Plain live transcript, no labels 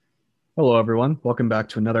Hello, everyone. Welcome back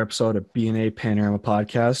to another episode of B&A Panorama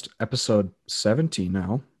Podcast, episode 17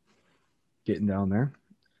 now, getting down there.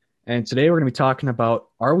 And today we're going to be talking about,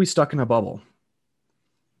 are we stuck in a bubble?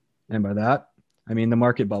 And by that, I mean the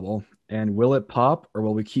market bubble. And will it pop or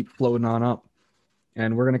will we keep floating on up?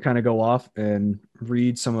 And we're going to kind of go off and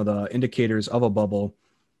read some of the indicators of a bubble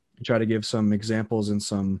and try to give some examples and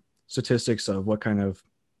some statistics of what kind of,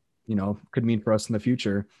 could mean for us in the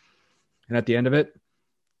future. And at the end of it,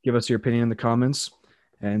 give us your opinion in the comments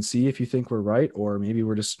and see if you think we're right or maybe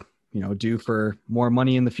we're just, due for more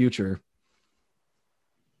money in the future.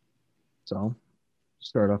 So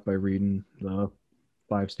start off by reading the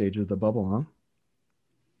 5 stages of the bubble, huh?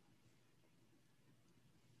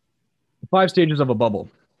 The 5 stages of a bubble.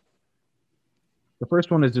 The first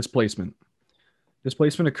one is displacement.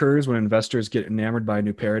 Displacement occurs when investors get enamored by a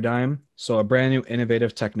new paradigm. So a brand new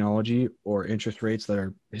innovative technology or interest rates that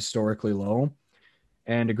are historically low.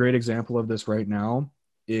 And a great example of this right now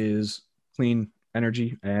is clean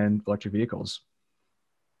energy and electric vehicles.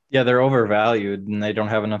 Yeah, they're overvalued and they don't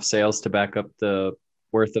have enough sales to back up the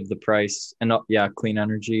worth of the price. And yeah, clean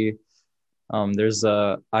energy. There's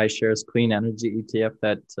a iShares Clean Energy ETF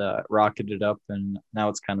that rocketed up, and now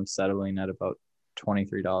it's kind of settling at about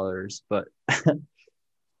 $23. But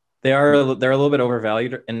they're a little bit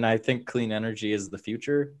overvalued, and I think clean energy is the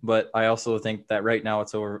future. But I also think that right now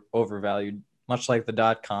it's overvalued, much like the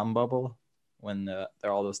dot-com bubble when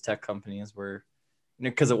all those tech companies were,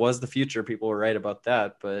 because it was the future. People were right about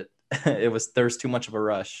that, but there's too much of a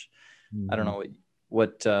rush. I don't Mm-hmm. know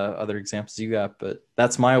what other examples you got, but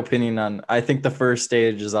that's my opinion on. I think the first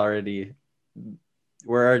stage is we're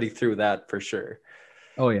already through that for sure.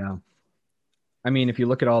 Oh, yeah. I mean, if you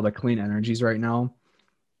look at all the clean energies right now,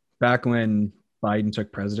 back when Biden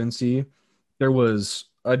took presidency, there was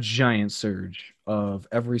a giant surge of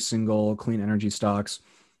every single clean energy stocks.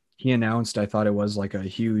 He announced, I thought it was like a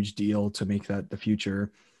huge deal to make that the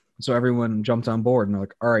future. So everyone jumped on board and they're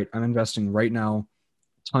like, all right, I'm investing right now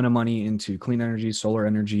a ton of money into clean energy, solar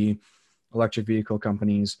energy, electric vehicle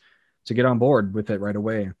companies to get on board with it right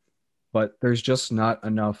away. But there's just not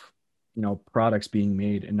enough, products being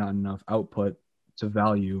made and not enough output to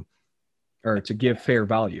value or to give fair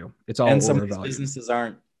value. It's And all some of these overvalued. businesses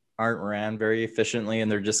aren't ran very efficiently,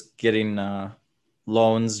 and they're just getting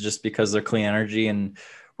loans just because they're clean energy. And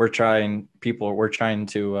we're trying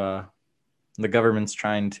to the government's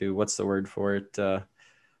trying to, what's the word for it,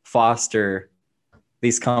 foster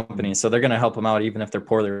these companies. So they're going to help them out even if they're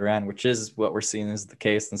poorly ran, which is what we're seeing is the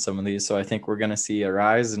case in some of these. So I think we're going to see a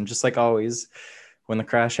rise. And just like always, when the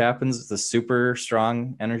crash happens, the super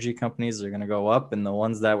strong energy companies are going to go up, and the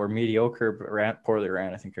ones that were mediocre but poorly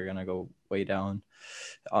ran, I think, are going to go way down.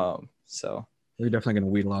 So They're definitely going to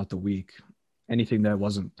wheedle out the weak. Anything that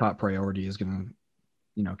wasn't top priority is going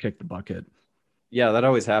to, kick the bucket. yeah, that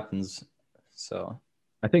always happens. So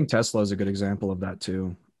I think Tesla is a good example of that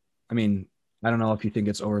too. I mean, I don't know if you think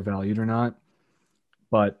it's overvalued or not,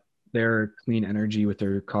 but their clean energy with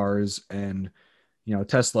their cars and,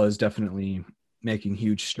 Tesla is definitely making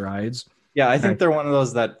huge strides. yeah, I And I, think they're one of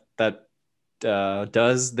those that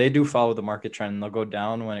does they do follow the market trend. They'll go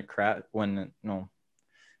down when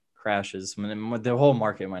crashes. The whole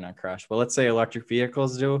market might not crash, but let's say electric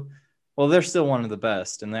vehicles do. Well, they're still one of the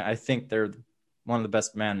best, and I think they're one of the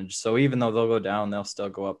best managed. So even though they'll go down, they'll still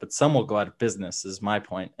go up. But some will go out of business, is my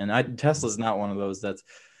point. And Tesla's not one of those that's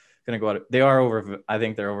going to go out. They are over. I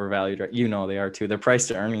think they're overvalued. Right? They are too. Their price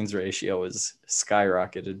to earnings ratio is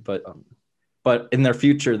skyrocketed, but in their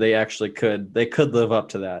future, they could live up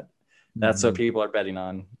to that. That's what Mhm. people are betting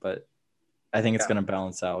on. But I think it's Yeah. going to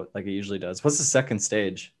balance out like it usually does. What's the second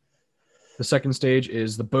stage? The second stage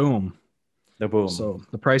is the boom. The boom. So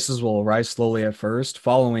the prices will rise slowly at first,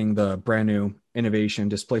 following the brand new innovation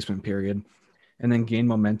displacement period, and then gain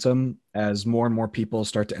momentum as more and more people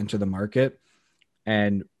start to enter the market.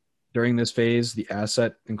 And during this phase, the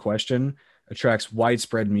asset in question attracts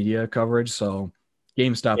widespread media coverage. So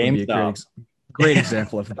GameStop would be a GameStop. great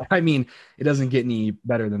example of that. I mean, it doesn't get any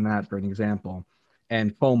better than that for an example.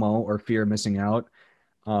 And FOMO, or fear of missing out,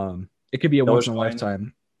 it could be a once in a Dogecoin.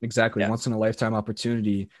 lifetime, exactly, Yeah. once in a lifetime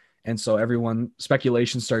opportunity. And so everyone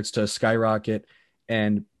speculation starts to skyrocket,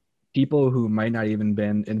 and people who might not even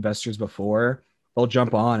been investors before, they'll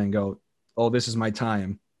jump on and go, "Oh, this is my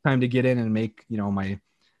time to get in and make, my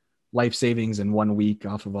life savings in 1 week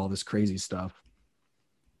off of all this crazy stuff."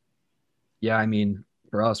 Yeah, I mean,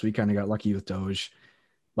 for us, we kind of got lucky with Doge,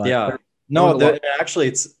 but Yeah. there was No, a lot. actually,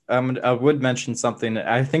 it's I would mention something.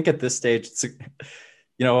 I think at this stage,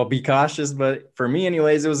 I'll be cautious. But for me,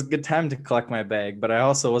 anyways, it was a good time to collect my bag. But I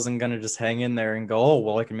also wasn't gonna just hang in there and go, oh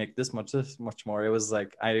well, I can make this much more. It was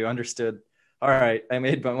like I understood. All right, I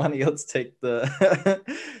made my money. Let's take the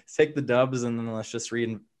take the dubs, and then let's just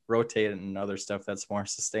rotate it and other stuff that's more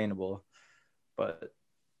sustainable. But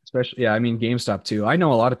Especially, yeah, I mean, GameStop too. I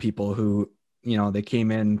know a lot of people who, they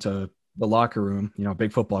came into the locker room,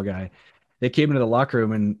 big football guy. They came into the locker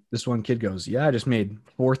room and this one kid goes, yeah, I just made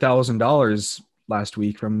 $4,000 last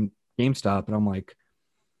week from GameStop. And I'm like,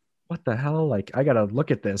 what the hell? Like, I got to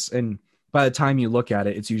look at this. And by the time you look at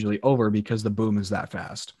it, it's usually over because the boom is that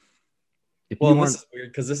fast. If well, you and this want, is weird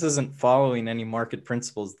because this isn't following any market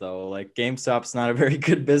principles though. Like GameStop's not a very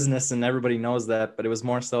good business, and everybody knows that. But it was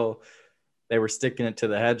more so they were sticking it to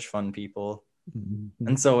the hedge fund people.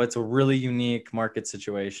 And so it's a really unique market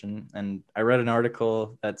situation. And I read an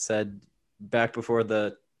article that said back before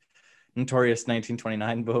the notorious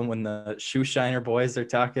 1929 boom, when the shoe shiner boys are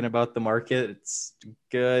talking about the market, it's a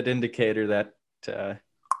good indicator that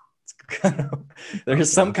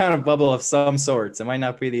there's some kind of bubble of some sorts. It might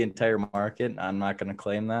not be the entire market. I'm not going to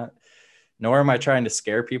claim that. Nor am I trying to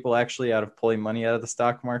scare people actually out of pulling money out of the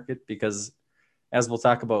stock market, because as we'll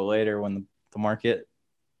talk about later, when the market,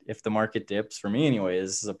 if the market dips, for me anyway,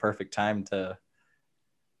 this is a perfect time to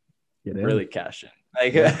really cash in.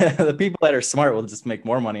 Like the people that are smart will just make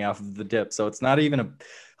more money off of the dip. So it's not even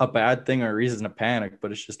a bad thing or a reason to panic,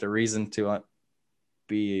 but it's just a reason to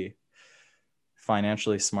be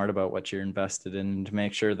financially smart about what you're invested in, to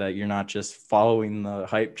make sure that you're not just following the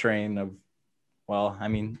hype train of, well, I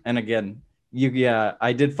mean, and again,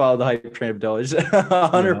 I did follow the hype train of Doge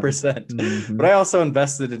 100%, Mm-hmm. but I also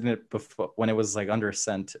invested in it before when it was like under a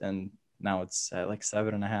cent, and now it's at like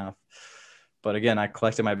 7.5. But again, I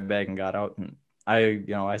collected my bag and got out, and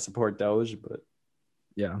I support Doge, but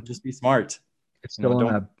yeah, just be smart. it's still in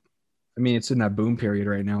that. I mean, it's in that boom period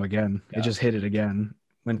right now again. Yeah. It just hit it again.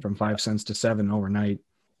 Went from 5 cents to 7 overnight.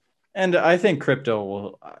 And I think crypto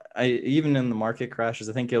will, even in the market crashes,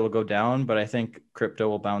 I think it will go down, but I think crypto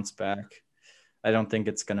will bounce back. I don't think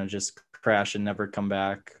it's going to just crash and never come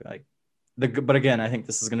back. But again, I think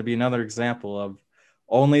this is going to be another example of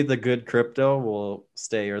only the good crypto will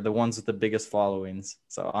stay, or the ones with the biggest followings.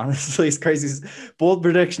 So honestly, it's crazy, bold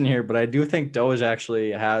prediction here, but I do think Doge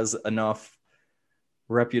actually has enough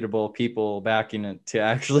reputable people backing it to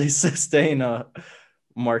actually sustain a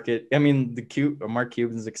market. I mean, Mark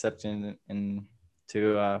Cuban's accepting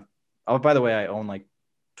oh, by the way, I own like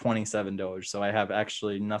 27 Doge, so I have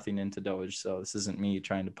actually nothing into Doge, so this isn't me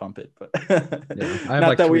trying to pump it, but Yeah, I have not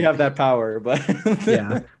like that 3. we have that power, but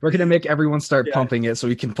Yeah, we're gonna make everyone start Yeah. pumping it so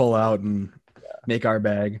we can pull out and make our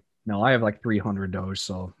bag. No, I have like 300 Doge,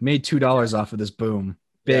 so made $2 off of this boom.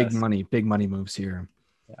 Big money moves here.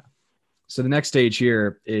 Yeah. So the next stage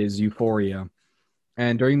here is euphoria,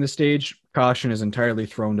 and during this stage, caution is entirely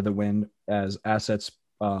thrown to the wind as asset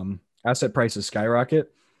prices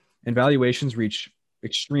skyrocket, and valuations reach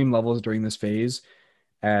extreme levels during this phase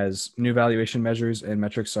as new valuation measures and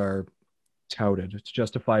metrics are touted to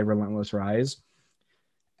justify relentless rise.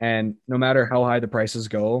 And no matter how high the prices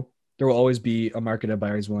go, there will always be a market of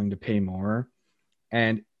buyers willing to pay more.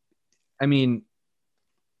 And I mean,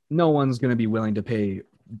 no one's going to be willing to pay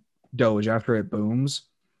Doge after it booms.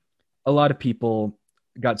 A lot of people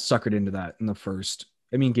got suckered into that in the first.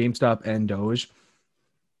 I mean, GameStop and Doge,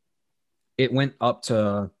 it went up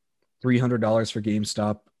to $300 for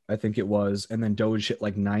GameStop, I think it was. And then Doge hit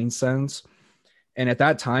like 9 cents. And at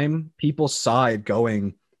that time, people saw it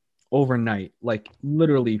going overnight, like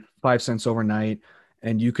literally 5 cents overnight.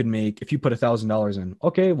 And you could make, if you put $1,000 in,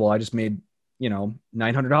 okay, well, I just made,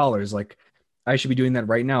 $900. Like I should be doing that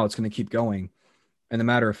right now. It's going to keep going. And the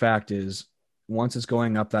matter of fact is, once it's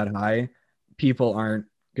going up that high, people aren't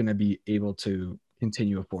going to be able to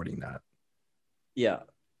continue affording that. Yeah.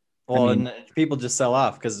 Well, and people just sell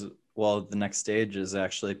off because, well, the next stage is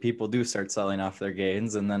actually people do start selling off their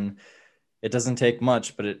gains, and then it doesn't take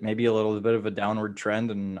much, but it may be a little bit of a downward trend,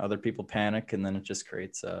 and other people panic, and then it just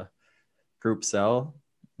creates a group sell.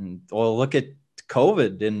 And well, look at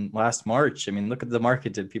COVID in last March. I mean, look at the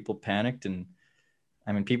market. Did people panicked? And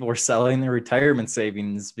I mean, people were selling their retirement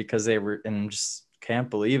savings because they were, and just can't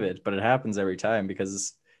believe it, but it happens every time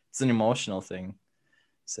because it's an emotional thing.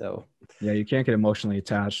 So yeah, you can't get emotionally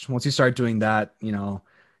attached. Once you start doing that,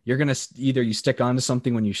 you're going to either you stick on to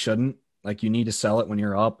something when you shouldn't, like you need to sell it when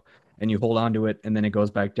you're up and you hold on to it and then it goes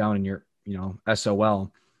back down and you're,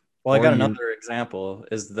 SOL. Well, I got another example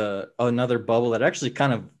is another bubble that actually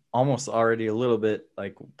kind of almost already a little bit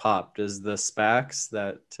like popped is the SPACs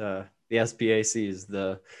that the SPACs,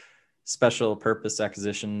 the special purpose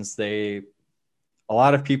acquisitions. They a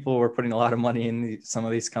lot of people were putting a lot of money in some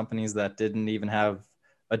of these companies that didn't even have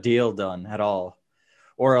a deal done at all.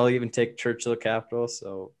 Or I'll even take Churchill Capital.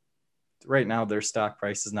 So right now their stock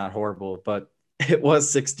price is not horrible, but it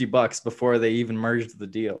was $60 before they even merged the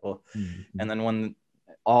deal. Mm-hmm. And then when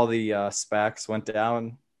all the SPACs went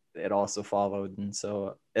down, it also followed. And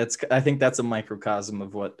so I think that's a microcosm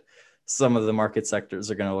of what some of the market sectors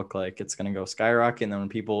are going to look like. It's going to go skyrocket. And then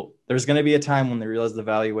when there's going to be a time when they realize the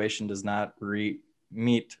valuation does not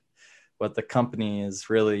meet what the company is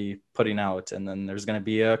really putting out. And then there's going to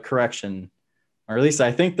be a correction, or at least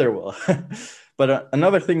I think there will. But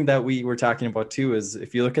another thing that we were talking about too is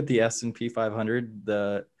if you look at the S&P 500,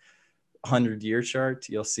 the 100-year chart,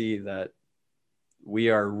 you'll see that we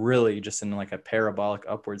are really just in like a parabolic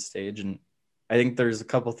upward stage. And I think there's a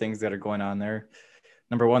couple things that are going on there.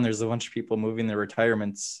 Number one, there's a bunch of people moving their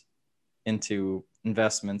retirements into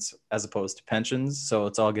investments as opposed to pensions. So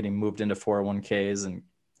it's all getting moved into 401ks and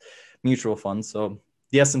mutual funds. So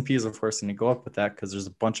the S&P is of course going to go up with that because there's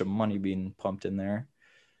a bunch of money being pumped in there.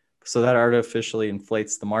 So that artificially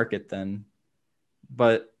inflates the market then.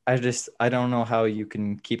 But I don't know how you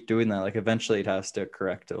can keep doing that. Like eventually it has to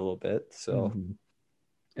correct it a little bit. So,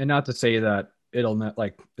 and not to say that it'll not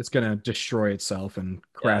like it's going to destroy itself and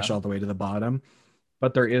crash all the way to the bottom,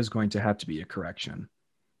 but there is going to have to be a correction.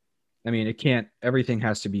 I mean, everything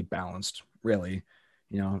has to be balanced, really.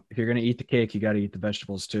 You know, if you're going to eat the cake, you got to eat the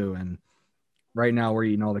vegetables too. And right now we're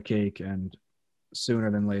eating all the cake, and sooner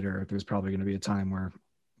than later, there's probably going to be a time where,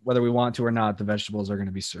 whether we want to or not, the vegetables are going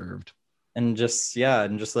to be served. And just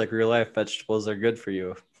like real life, vegetables are good for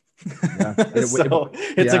you. Yeah. So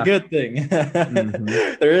it's a good thing.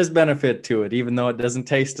 Mm-hmm. There is benefit to it, even though it doesn't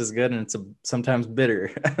taste as good and it's sometimes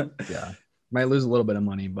bitter. Yeah. Might lose a little bit of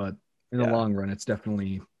money, but in the long run, it's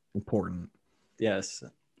definitely important. Yes.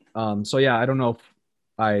 So yeah, I don't know if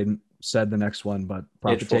I said the next one, but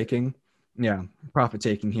profit taking. Yeah, profit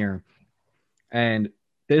taking here. And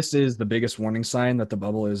this is the biggest warning sign that the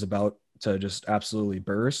bubble is about to just absolutely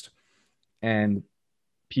burst. And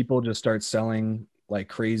people just start selling like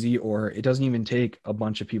crazy, or it doesn't even take a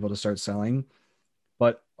bunch of people to start selling,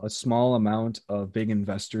 but a small amount of big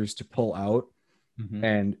investors to pull out. Mm-hmm.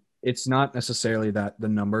 And it's not necessarily that the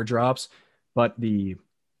number drops, but the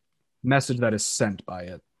message that is sent by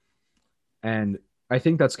it. And I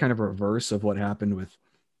think that's kind of a reverse of what happened with,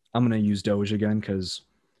 I'm going to use Doge again because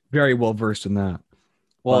very well versed in that.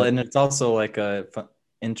 Well, and it's also like a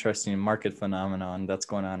interesting market phenomenon that's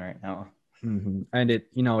going on right now. Mm-hmm. And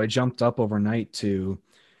it jumped up overnight to,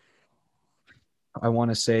 I want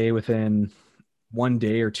to say within 1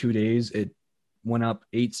 day or 2 days, it went up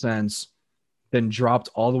 8 cents, then dropped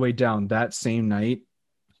all the way down that same night,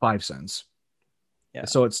 5 cents. Yeah.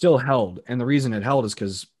 So it still held. And the reason it held is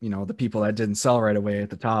because, the people that didn't sell right away at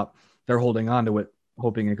the top, they're holding on to it,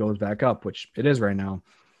 hoping it goes back up, which it is right now.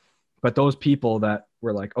 But those people that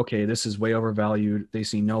were like, okay, this is way overvalued, they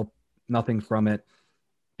see nothing from it,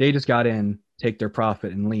 they just got in, take their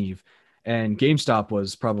profit and leave. And GameStop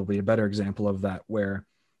was probably a better example of that, where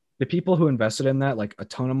the people who invested in that, like a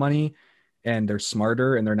ton of money, and they're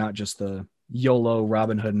smarter and they're not just the YOLO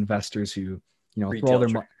Robinhood investors who, throw all their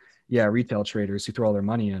money. Yeah, retail traders who throw all their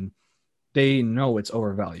money in, they know it's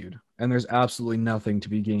overvalued and there's absolutely nothing to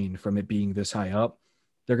be gained from it being this high up.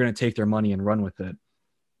 They're going to take their money and run with it.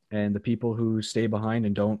 And the people who stay behind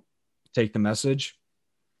and don't take the message,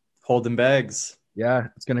 holding bags. Yeah,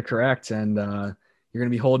 it's going to correct. And you're going to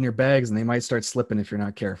be holding your bags and they might start slipping if you're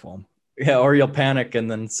not careful. Yeah, or you'll panic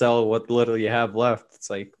and then sell what little you have left. It's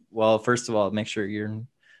like, well, first of all, make sure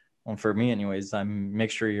for me anyways,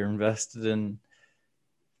 make sure you're invested in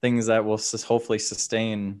things that will hopefully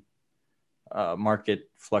sustain market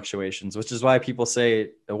fluctuations, which is why people say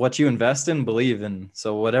what you invest in, believe in.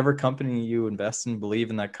 So whatever company you invest in, believe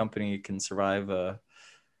in that company can survive the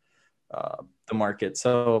the market.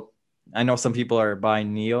 So I know some people are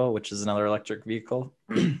buying NIO, which is another electric vehicle.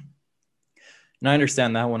 And I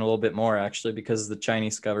understand that one a little bit more, actually, because the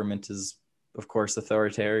Chinese government is, of course,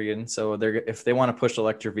 authoritarian. So if they want to push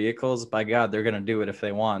electric vehicles, by God, they're going to do it if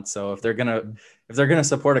they want. So if they're going to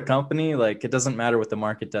support a company, like, it doesn't matter what the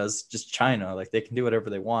market does, just China, like, they can do whatever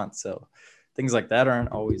they want. So things like that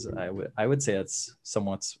aren't always, I would say it's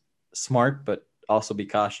somewhat smart, but also be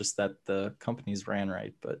cautious that the companies ran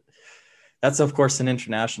right. But that's, of course, an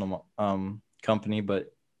international company,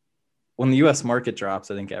 but when the U.S. market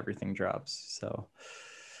drops, I think everything drops. So,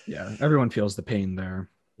 yeah, everyone feels the pain there.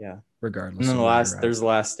 Yeah, regardless. And then there's the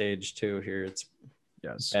last stage too. Here, it's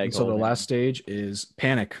and so the last stage is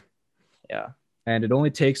panic. Yeah, and it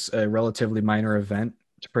only takes a relatively minor event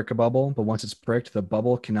to prick a bubble, but once it's pricked, the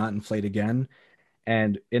bubble cannot inflate again,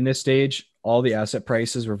 And in this stage, all the asset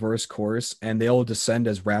prices reverse course and they'll descend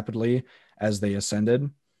as rapidly as they ascended.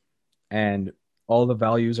 And all the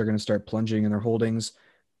values are going to start plunging in their holdings.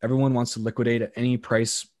 Everyone wants to liquidate at any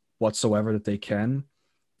price whatsoever that they can,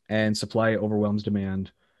 and supply overwhelms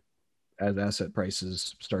demand as asset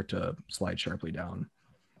prices start to slide sharply down.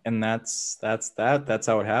 And that's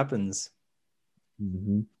how it happens.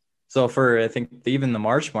 Mm-hmm. So for, I think even the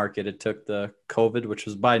March market, it took the COVID, which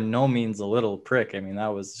was by no means a little prick. I mean, that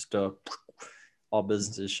was just all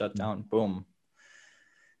businesses shut down, boom.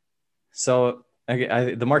 So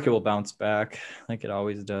the market will bounce back like it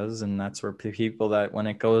always does. And that's where people, that when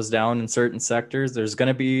it goes down in certain sectors, there's going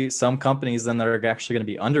to be some companies then that are actually going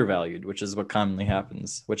to be undervalued, which is what commonly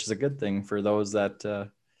happens, which is a good thing for those that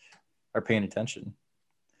are paying attention.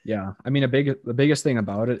 Yeah. I mean, the biggest thing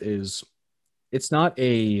about it is it's not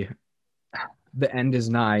the end is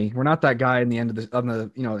nigh. We're not that guy in the end of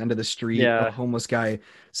end of the street, Yeah. a homeless guy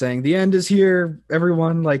saying the end is here.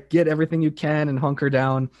 Everyone, like, get everything you can and hunker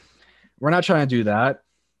down. We're not trying to do that,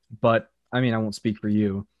 but I mean, I won't speak for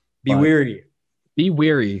you. Be weary. Be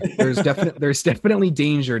weary. There's definitely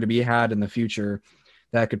danger to be had in the future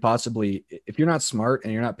that could possibly, if you're not smart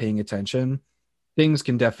and you're not paying attention, things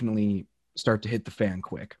can definitely start to hit the fan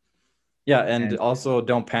quick. Yeah, and also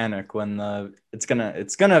don't panic when it's gonna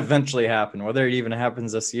eventually happen. Whether it even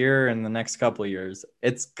happens this year in the next couple of years,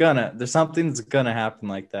 there's something that's gonna happen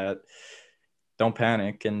like that. Don't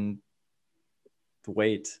panic and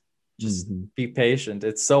wait. Just be patient.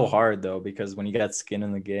 It's so hard though, because when you got skin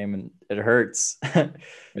in the game and it hurts.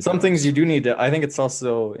 Things you do need to. I think it's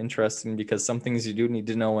also interesting because some things you do need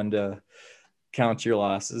to know when to count your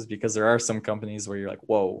losses, because there are some companies where you're like,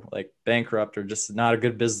 whoa, like bankrupt or just not a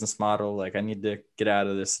good business model. Like, I need to get out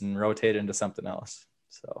of this and rotate into something else.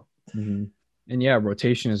 So, and yeah,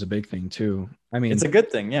 rotation is a big thing too. I mean, it's a good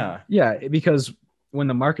thing. Yeah. Yeah. Because when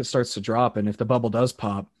the market starts to drop and if the bubble does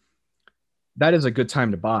pop, that is a good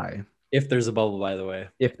time to buy. If there's a bubble, by the way.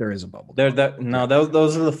 If there is a bubble.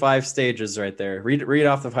 Those are the 5 stages right there. Read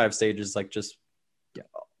off the 5 stages, like just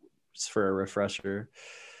for a refresher.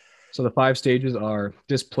 So the 5 stages are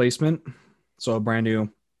displacement. So a brand new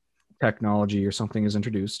technology or something is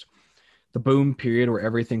introduced. The boom period, where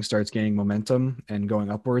everything starts gaining momentum and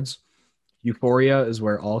going upwards. Euphoria is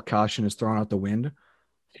where all caution is thrown out the wind.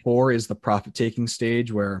 4 is the profit-taking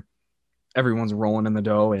stage, where everyone's rolling in the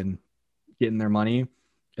dough and getting their money.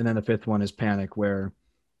 And then the 5th one is panic, where,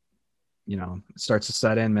 it starts to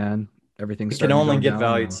set in, man. Everything's can only get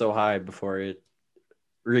valued so high before it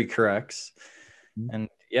recorrects. And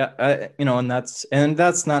yeah, and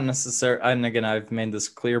that's not necessary. And again, I've made this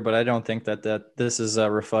clear, but I don't think that this is a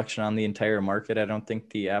reflection on the entire market. I don't think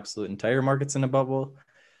the absolute entire market's in a bubble.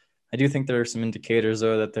 I do think there are some indicators,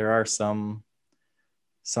 though, that there are some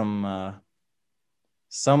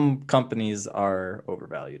companies are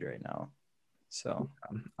overvalued right now. So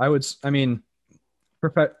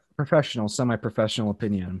professional, semi-professional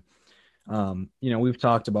opinion. We've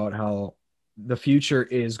talked about how the future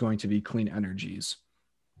is going to be clean energies.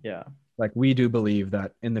 Yeah. Like, we do believe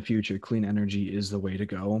that in the future, clean energy is the way to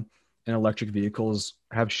go. And electric vehicles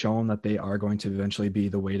have shown that they are going to eventually be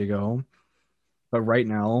the way to go. But right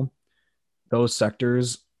now, those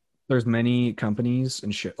sectors, there's many companies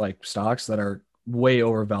and like stocks that are way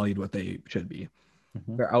overvalued what they should be.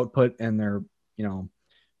 Their output and their,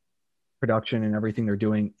 production and everything they're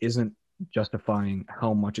doing isn't justifying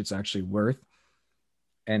how much it's actually worth.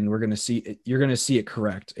 And you're going to see it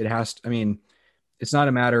correct. It's not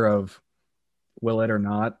a matter of will it or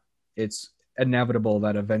not. It's inevitable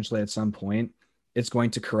that eventually at some point it's going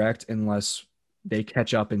to correct unless they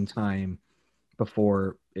catch up in time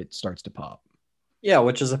before it starts to pop. Yeah,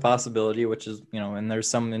 which is a possibility, which is, and there's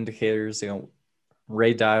some indicators,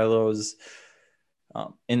 Ray Dalio's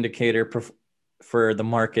indicator for the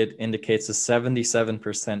market indicates a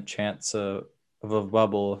 77% chance of a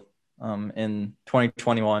bubble in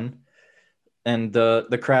 2021. And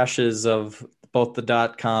the crashes of both the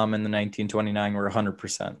 .com and the 1929 were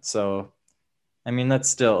 100%. So,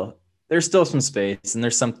 there's still some space, and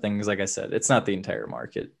there's some things, like I said, it's not the entire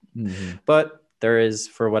market, but there is,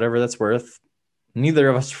 for whatever that's worth. Neither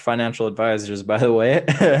of us are financial advisors, by the way.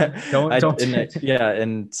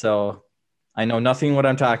 And so I know nothing what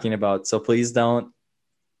I'm talking about. So please don't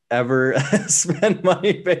ever spend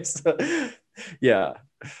money based on,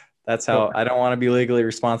 that's how I don't want to be legally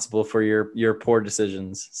responsible for your poor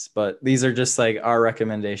decisions. But these are just like our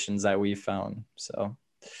recommendations that we found. So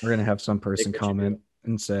we're going to have some person comment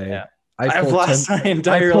and say, I've lost my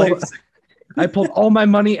entire life. I pulled all my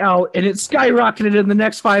money out and it skyrocketed in the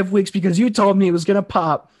next 5 weeks because you told me it was going to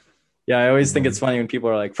pop. Yeah, I always think it's funny when people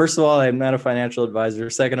are like, first of all, I'm not a financial advisor.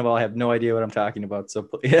 Second of all, I have no idea what I'm talking about. So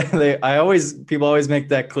yeah, people always make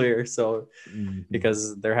that clear. So Mhm.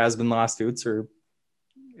 because there has been lawsuits, or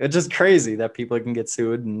it's just crazy that people can get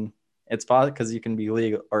sued, and it's because you can be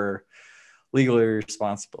legal or legally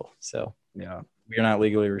responsible. So Yeah. we're not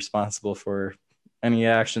legally responsible for any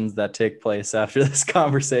actions that take place after this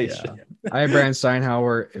conversation. I, Brand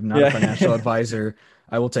Steinhauer, am not a financial advisor.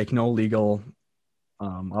 I will take no legal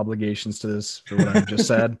obligations to this for what I've just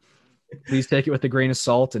said. Please take it with a grain of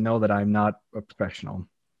salt and know that I'm not a professional.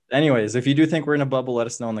 Anyways, if you do think we're in a bubble, let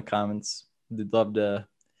us know in the comments. We'd love to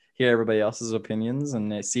hear everybody else's opinions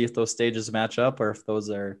and see if those stages match up, or if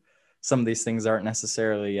some of these things aren't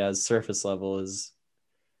necessarily as surface level as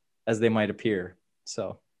they might appear.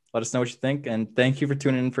 So let us know what you think. And thank you for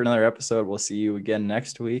tuning in for another episode. We'll see you again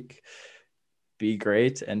next week. Be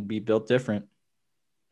great and be built different.